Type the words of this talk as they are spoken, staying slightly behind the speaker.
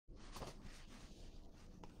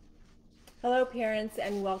Hello, parents,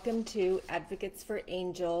 and welcome to Advocates for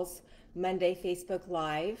Angels Monday Facebook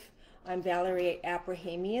Live. I'm Valerie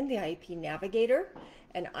Abrahamian, the IEP Navigator,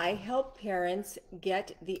 and I help parents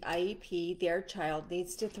get the IEP their child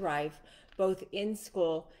needs to thrive both in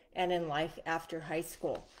school and in life after high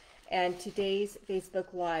school. And today's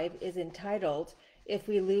Facebook Live is entitled, If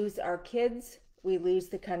We Lose Our Kids, We Lose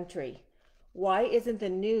the Country. Why isn't the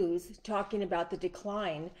news talking about the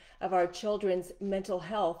decline of our children's mental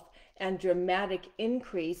health and dramatic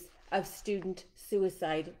increase of student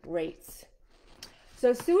suicide rates?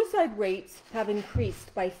 So suicide rates have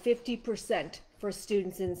increased by 50% for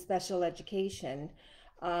students in special education,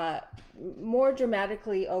 uh, more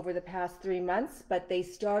dramatically over the past 3 months, but they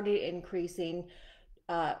started increasing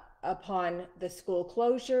upon the school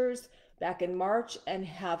closures back in March and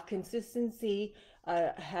have consistency,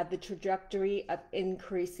 had the trajectory of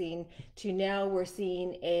increasing to now we're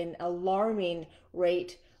seeing an alarming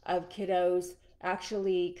rate of kiddos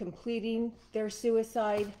actually completing their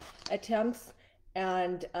suicide attempts,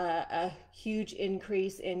 and a huge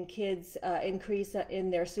increase in kids, increase in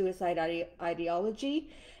their suicide ideology,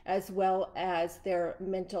 as well as their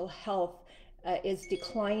mental health is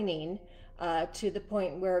declining to the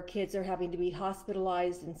point where kids are having to be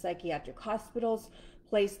hospitalized in psychiatric hospitals,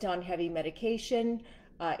 placed on heavy medication,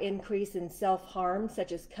 increase in self-harm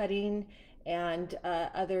such as cutting and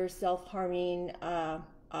other self-harming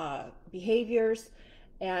behaviors.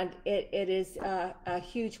 And it is a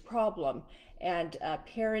huge problem. And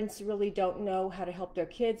parents really don't know how to help their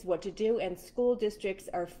kids, what to do, and school districts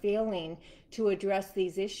are failing to address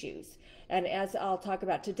these issues. And as I'll talk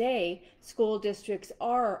about today, school districts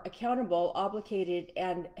are accountable, obligated,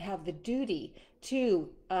 and have the duty to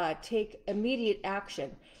take immediate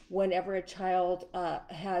action whenever a child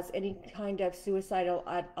has any kind of suicidal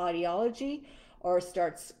ideology or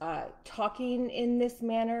starts talking in this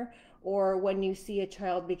manner, or when you see a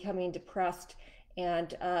child becoming depressed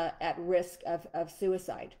and at risk of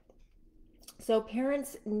suicide. So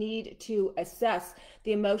parents need to assess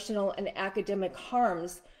the emotional and academic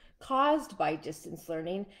harms caused by distance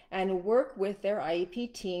learning and work with their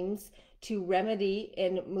IEP teams to remedy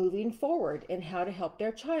in moving forward in how to help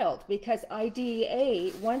their child. Because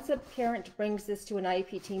IDEA, once a parent brings this to an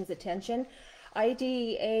IEP team's attention,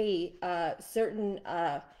 IDEA, certain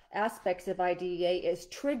aspects of IDEA is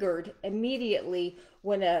triggered immediately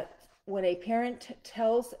when a parent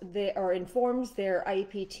tells or informs their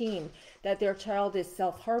IEP team that their child is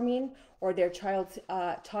self-harming or their child's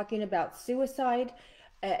talking about suicide.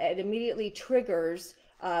 It immediately triggers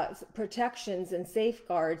protections and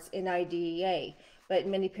safeguards in IDEA. But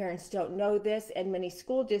many parents don't know this, and many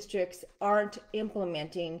school districts aren't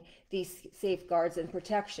implementing these safeguards and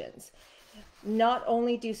protections. Not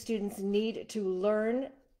only do students need to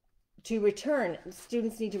return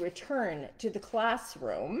to the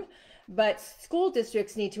classroom, but school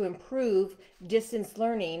districts need to improve distance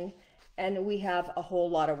learning, and we have a whole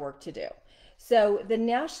lot of work to do. So the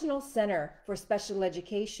National Center for Special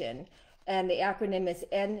Education, and the acronym is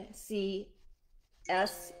NCSER,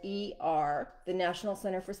 the National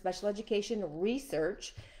Center for Special Education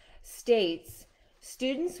Research, states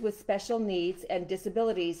students with special needs and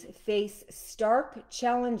disabilities face stark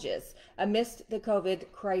challenges amidst the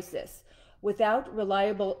COVID crisis. Without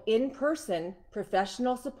reliable in-person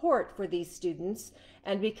professional support for these students,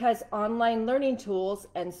 and because online learning tools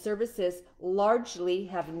and services largely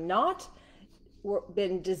have not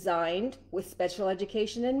been designed with special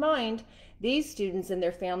education in mind, these students and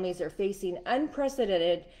their families are facing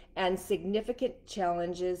unprecedented and significant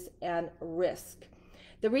challenges and risk.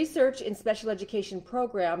 The research in special education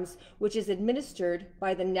programs, which is administered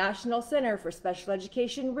by the National Center for Special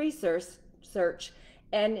Education Research,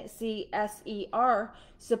 NCSER,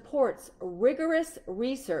 supports rigorous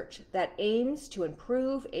research that aims to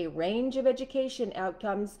improve a range of education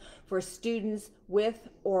outcomes for students with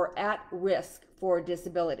or at risk for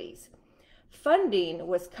disabilities. Funding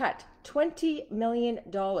was cut $20 million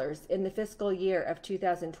in the fiscal year of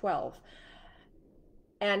 2012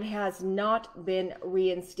 and has not been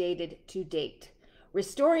reinstated to date.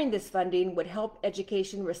 Restoring this funding would help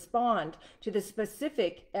education respond to the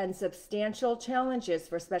specific and substantial challenges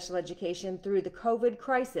for special education through the COVID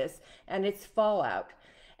crisis and its fallout,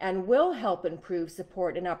 and will help improve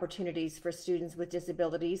support and opportunities for students with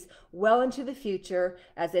disabilities well into the future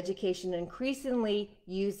as education increasingly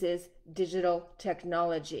uses digital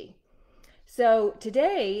technology. So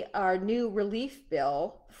today, our new relief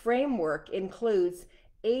bill framework includes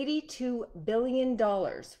 $82 billion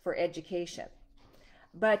for education.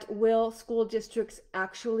 But will school districts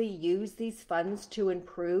actually use these funds to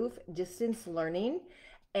improve distance learning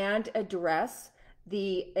and address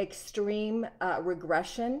the extreme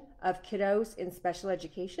regression of kiddos in special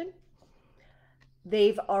education.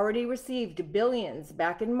 They've already received billions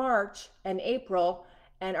back in March and April,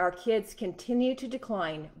 and our kids continue to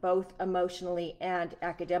decline both emotionally and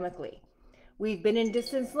academically. We've been in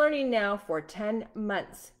distance learning now for 10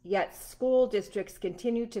 months, yet school districts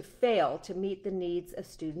continue to fail to meet the needs of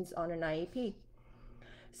students on an IEP.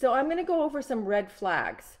 So I'm going to go over some red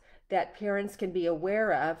flags that parents can be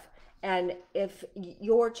aware of, and if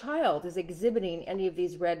your child is exhibiting any of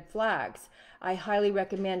these red flags, I highly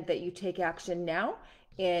recommend that you take action now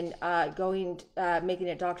in making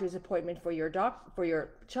a doctor's appointment for your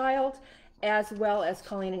child, as well as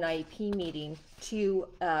calling an IEP meeting to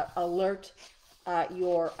alert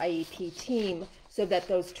your IEP team so that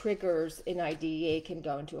those triggers in IDEA can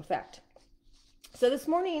go into effect. So this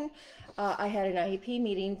morning, I had an IEP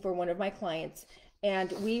meeting for one of my clients,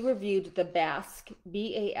 and we reviewed the BASC,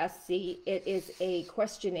 B-A-S-C. It is a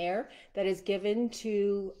questionnaire that is given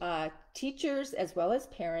to teachers as well as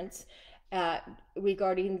parents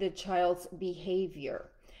regarding the child's behavior.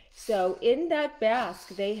 So in that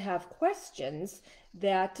BASC, they have questions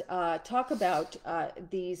that talk about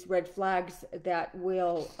these red flags that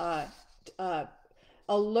will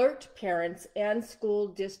alert parents and school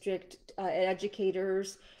district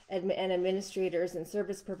educators and administrators and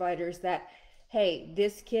service providers that, hey,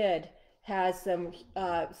 this kid has some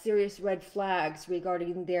serious red flags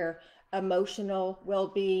regarding their emotional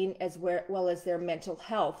well-being as well as their mental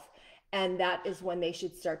health. And that is when they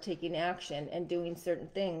should start taking action and doing certain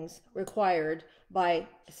things required by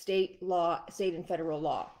state and federal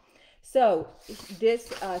law. So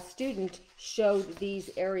this student showed these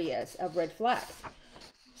areas of red flags.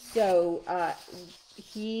 So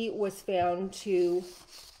he was found to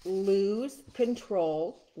lose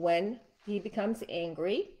control when he becomes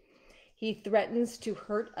angry. He threatens to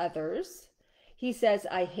hurt others. He says,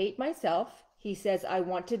 I hate myself. He says, I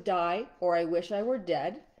want to die, or I wish I were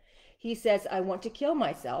dead. He says, I want to kill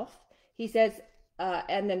myself. He says,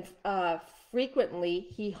 and then frequently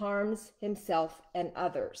he harms himself and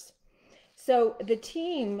others. So the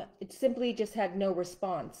team simply just had no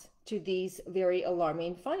response to these very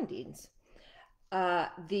alarming findings.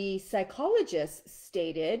 The psychologists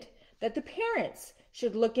stated that the parents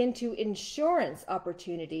should look into insurance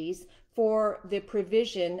opportunities for the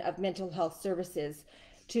provision of mental health services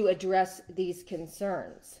to address these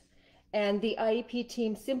concerns. And the IEP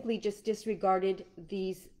team simply just disregarded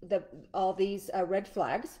all these red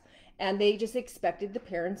flags, and they just expected the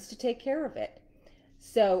parents to take care of it.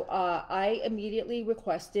 So I immediately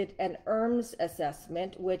requested an ERMS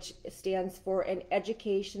assessment, which stands for an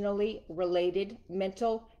educationally related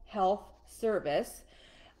mental health service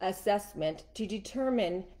assessment, to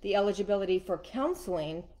determine the eligibility for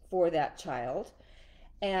counseling for that child.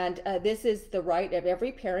 And this is the right of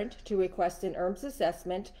every parent to request an ERMS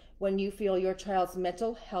assessment when you feel your child's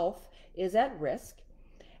mental health is at risk.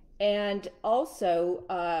 And also,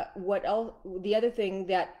 the other thing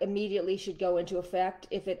that immediately should go into effect,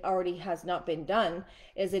 if it already has not been done,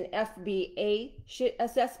 is an FBA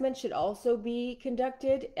assessment should also be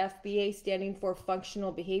conducted. FBA standing for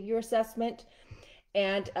Functional Behavior Assessment,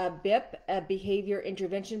 and a BIP, a Behavior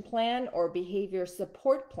Intervention Plan or Behavior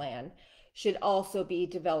Support Plan, should also be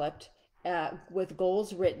developed with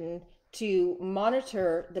goals written to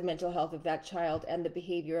monitor the mental health of that child and the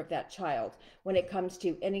behavior of that child when it comes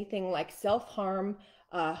to anything like self-harm,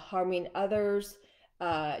 harming others,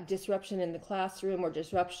 disruption in the classroom, or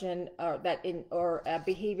disruption or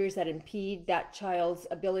behaviors that impede that child's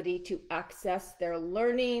ability to access their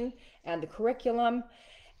learning and the curriculum.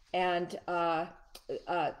 And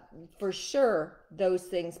for sure, those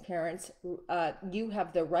things, parents, you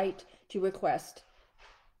have the right to request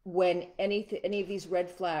when any of these red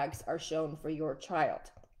flags are shown for your child.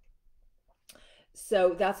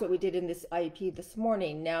 So that's what we did in this IEP this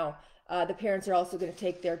morning. Now, the parents are also going to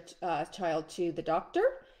take their child to the doctor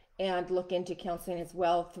and look into counseling as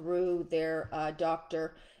well through their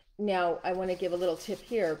doctor. Now, I want to give a little tip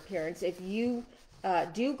here, parents. If you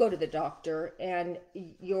do go to the doctor and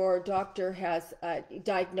your doctor has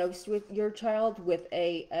diagnosed with your child with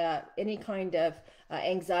any kind of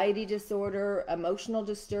anxiety disorder, emotional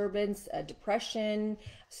disturbance, depression,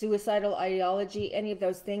 suicidal ideology, any of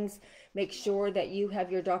those things, make sure that you have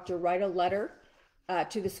your doctor write a letter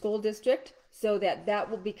to the school district so that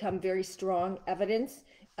will become very strong evidence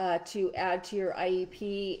to add to your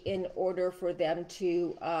IEP in order for them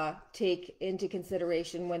to take into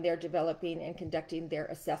consideration when they're developing and conducting their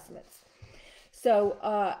assessments. So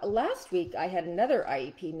last week I had another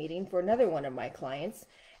IEP meeting for another one of my clients,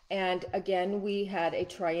 And again, we had a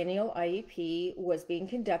triennial IEP was being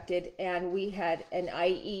conducted, and we had an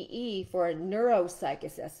IEE for a neuropsych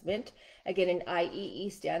assessment. Again, an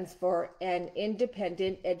IEE stands for an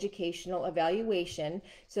independent educational evaluation.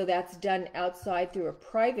 So that's done outside through a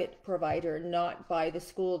private provider, not by the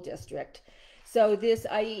school district. So this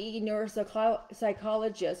IEE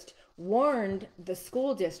neuropsychologist warned the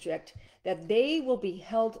school district that they will be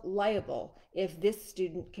held liable if this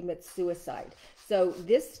student commits suicide. So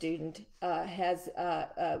this student has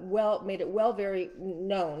made it very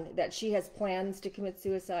known that she has plans to commit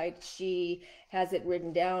suicide. She has it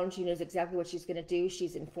written down. She knows exactly what she's going to do.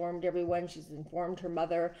 She's informed everyone. She's informed her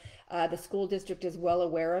mother. The school district is well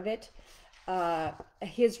aware of it.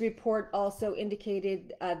 His report also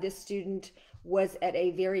indicated this student was at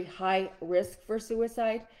a very high risk for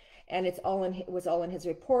suicide, and it was all in his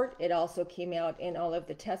report. It also came out in all of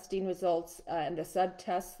the testing results and the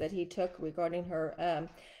sub-tests that he took regarding her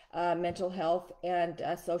mental health and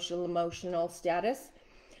social emotional status.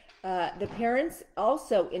 The parents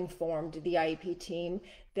also informed the IEP team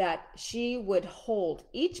that she would hold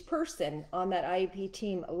each person on that IEP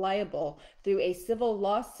team liable through a civil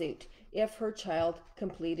lawsuit if her child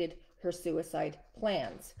completed her suicide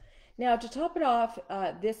plans. Now, to top it off,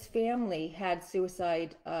 this family had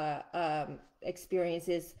suicide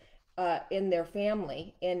experiences in their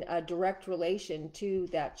family in a direct relation to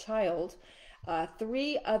that child.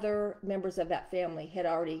 3 other members of that family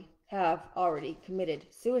have already committed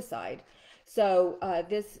suicide. So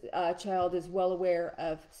this child is well aware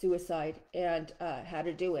of suicide and how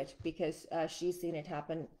to do it because she's seen it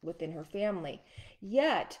happen within her family.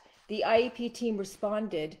 Yet the IEP team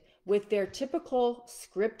responded with their typical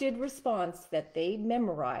scripted response that they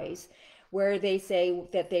memorize, where they say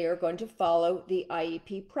that they are going to follow the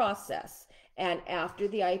IEP process. And after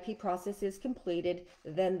the IEP process is completed,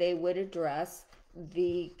 then they would address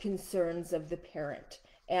the concerns of the parent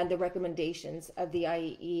and the recommendations of the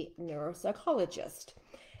IEE neuropsychologist.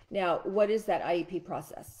 Now, what is that IEP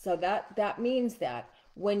process? So that means that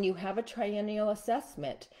when you have a triennial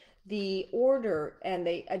assessment, the order and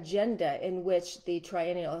the agenda in which the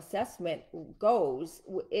triennial assessment goes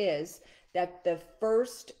is that the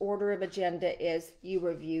first order of agenda is you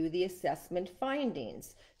review the assessment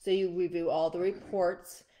findings. So you review all the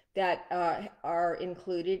reports that are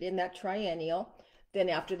included in that triennial. Then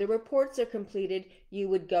after the reports are completed, you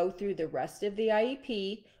would go through the rest of the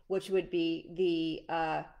IEP, which would be the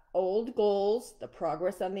old goals, the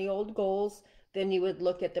progress on the old goals. Then you would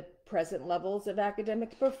look at the present levels of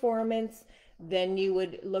academic performance. Then you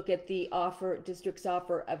would look at the district's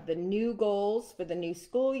offer of the new goals for the new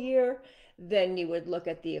school year. Then you would look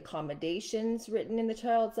at the accommodations written in the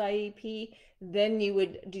child's IEP. Then you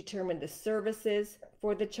would determine the services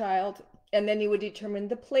for the child. And then you would determine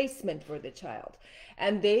the placement for the child.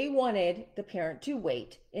 And they wanted the parent to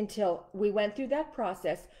wait until we went through that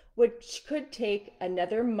process, which could take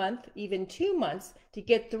another month, even 2 months, to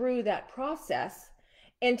get through that process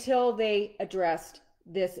until they addressed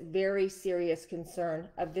this very serious concern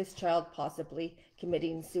of this child possibly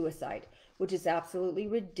committing suicide, which is absolutely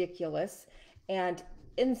ridiculous and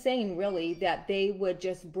insane, really, that they would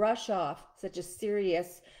just brush off such a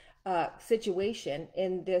serious situation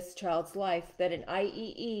in this child's life, that an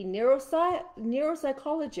IEE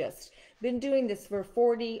neuropsychologist, been doing this for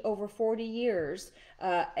over 40 years,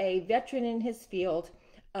 a veteran in his field,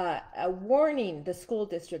 warning the school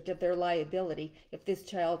district of their liability if this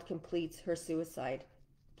child completes her suicide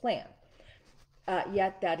plan.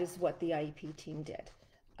 Yet that is what the IEP team did.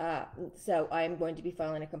 So I am going to be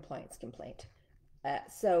filing a compliance complaint.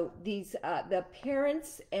 So the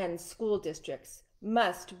parents and school districts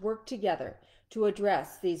must work together to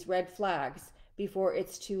address these red flags before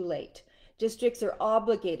it's too late. Districts are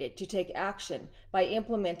obligated to take action by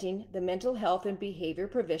implementing the mental health and behavior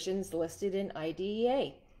provisions listed in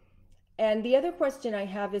IDEA. And the other question I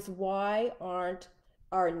have is, why aren't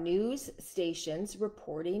our news stations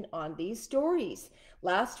reporting on these stories?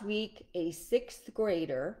 Last week, a 6th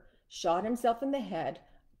grader shot himself in the head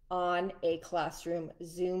on a classroom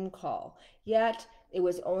Zoom call, yet it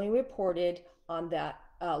was only reported on that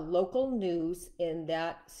local news in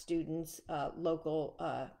that student's local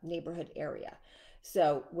neighborhood area,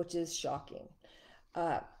 so which is shocking.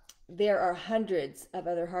 There are hundreds of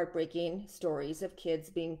other heartbreaking stories of kids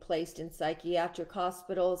being placed in psychiatric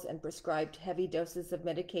hospitals and prescribed heavy doses of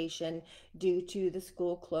medication due to the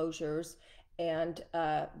school closures and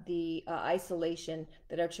the isolation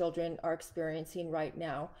that our children are experiencing right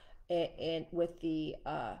now with the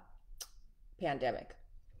pandemic.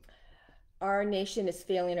 Our nation is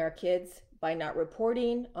failing our kids by not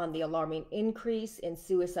reporting on the alarming increase in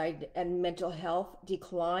suicide and mental health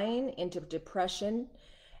decline into depression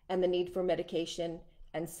and the need for medication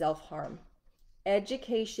and self-harm.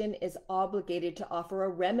 Education is obligated to offer a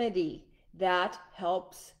remedy that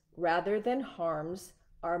helps rather than harms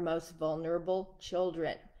our most vulnerable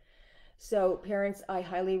children. So parents, I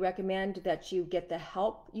highly recommend that you get the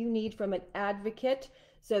help you need from an advocate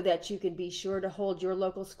so that you can be sure to hold your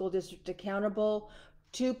local school district accountable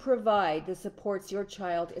to provide the supports your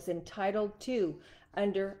child is entitled to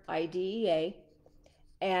under IDEA.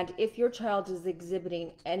 And if your child is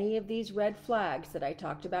exhibiting any of these red flags that I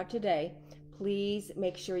talked about today, please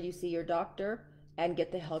make sure you see your doctor and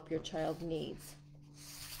get the help your child needs.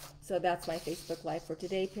 So that's my Facebook Live for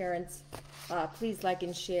today, parents. Please like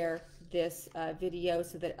and share this video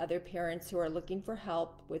so that other parents who are looking for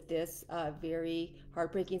help with this very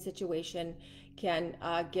heartbreaking situation can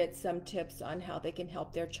get some tips on how they can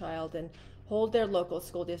help their child and hold their local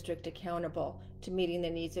school district accountable to meeting the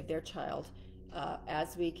needs of their child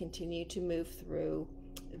as we continue to move through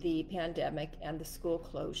the pandemic and the school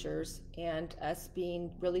closures and us being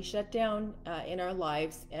really shut down in our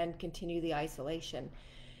lives and continue the isolation.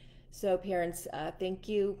 So parents, thank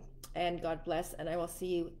you and God bless, and I will see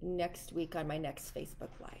you next week on my next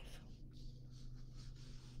Facebook Live.